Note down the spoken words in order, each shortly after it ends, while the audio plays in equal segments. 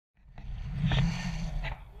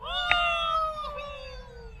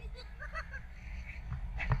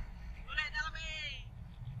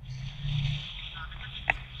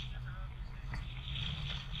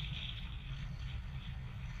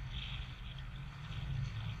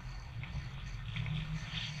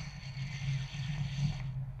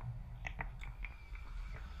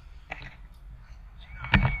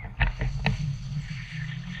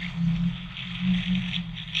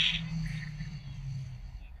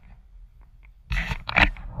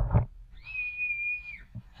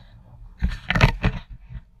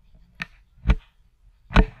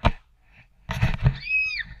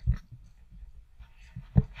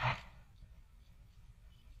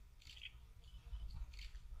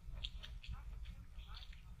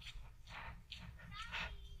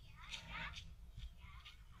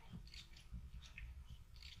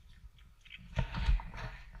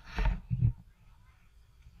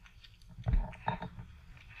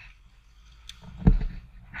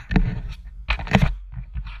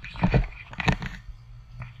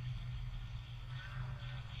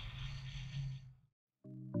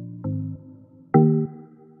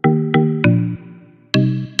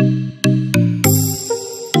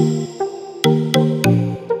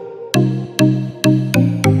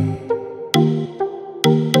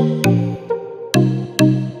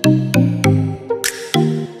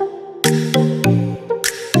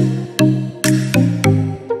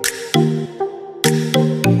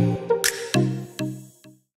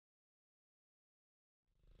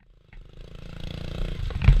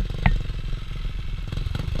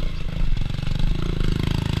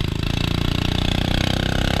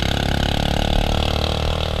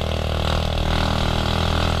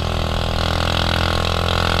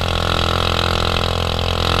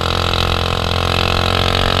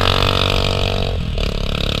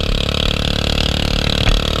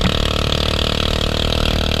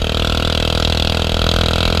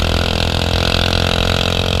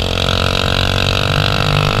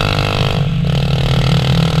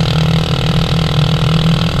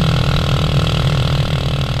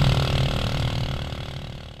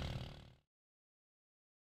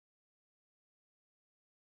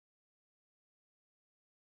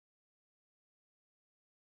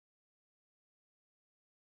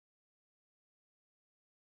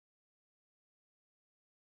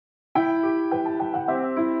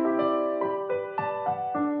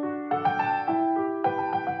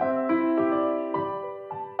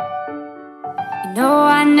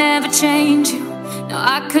never change you. No,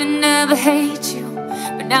 I could never hate you.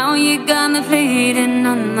 But now you got me pleading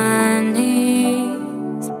on my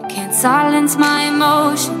knees. Can't silence my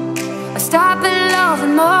emotion or stop it, love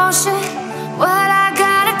in motion. What I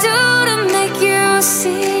gotta do to make you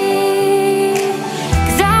see?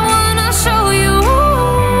 'Cause I wanna show you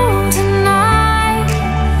tonight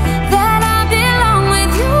that I belong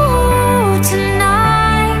with you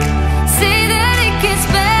tonight. Say that it gets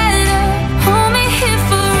better, hold me here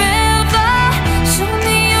forever. Show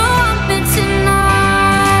me you want me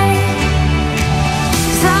tonight.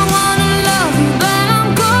 'Cause I wanna love you, but I'm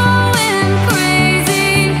going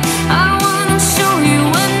crazy. I wanna show you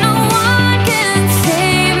when no one can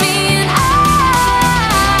save me. And I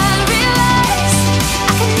realized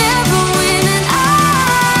I can never win. And I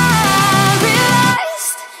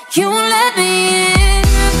realized you won't let me in.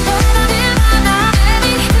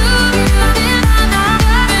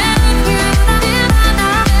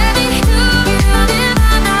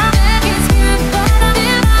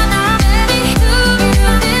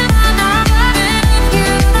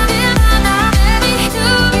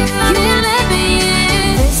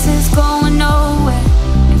 This is going nowhere,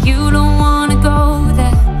 and you don't wanna go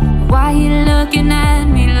there. Why you looking at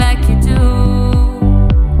me like you do?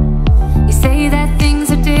 You say that things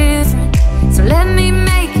are different, so let me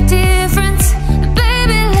make a difference. And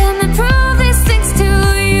baby, let me prove these things to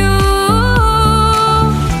you.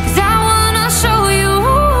 'Cause I wanna show you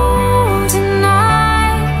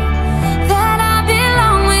tonight that I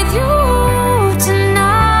belong with you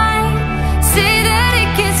tonight. Say that it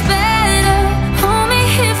gets better, hold me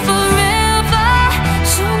here forever.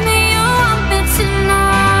 Show me you want me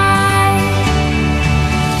tonight.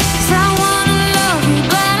 'Cause I wanna love you,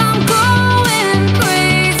 but I'm going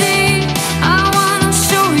crazy. I wanna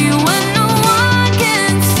show you when no one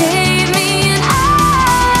can save me. And I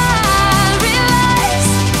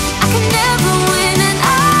realize I can never win. And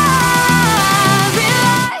I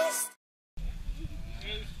realize.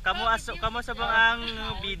 Kamo sa ang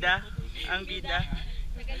bida,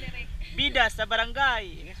 bida sa barangay.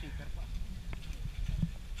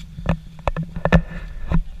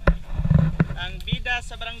 Ang bida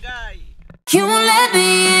sa barangay. You won't let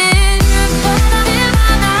me in.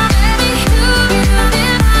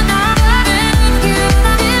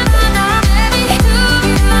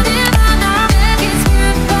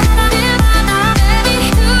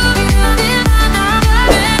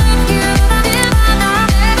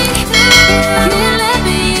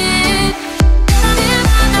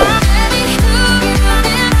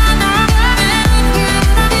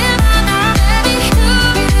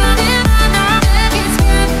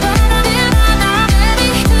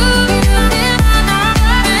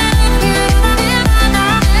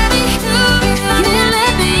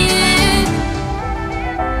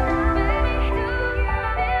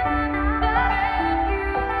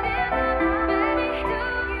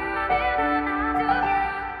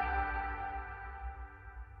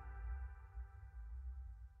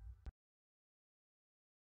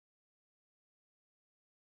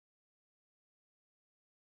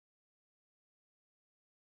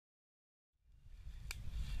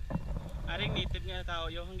 Aring native nga tao,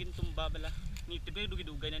 yung hanggang tumba bala. Native nga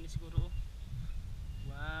dugay-dugay na ni siguro.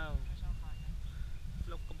 Wow.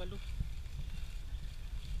 Flok kabalo.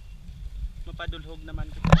 Mapadulhog naman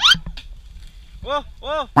ko.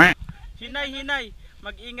 Oh! Hinay.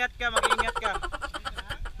 Mag-ingat ka.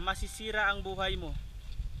 Masisira ang buhay mo.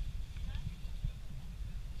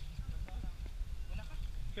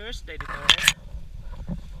 Here's the editor.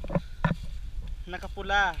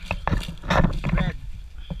 Nakapula. Red.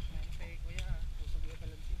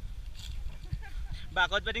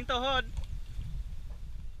 Bakod ba ding tuhod?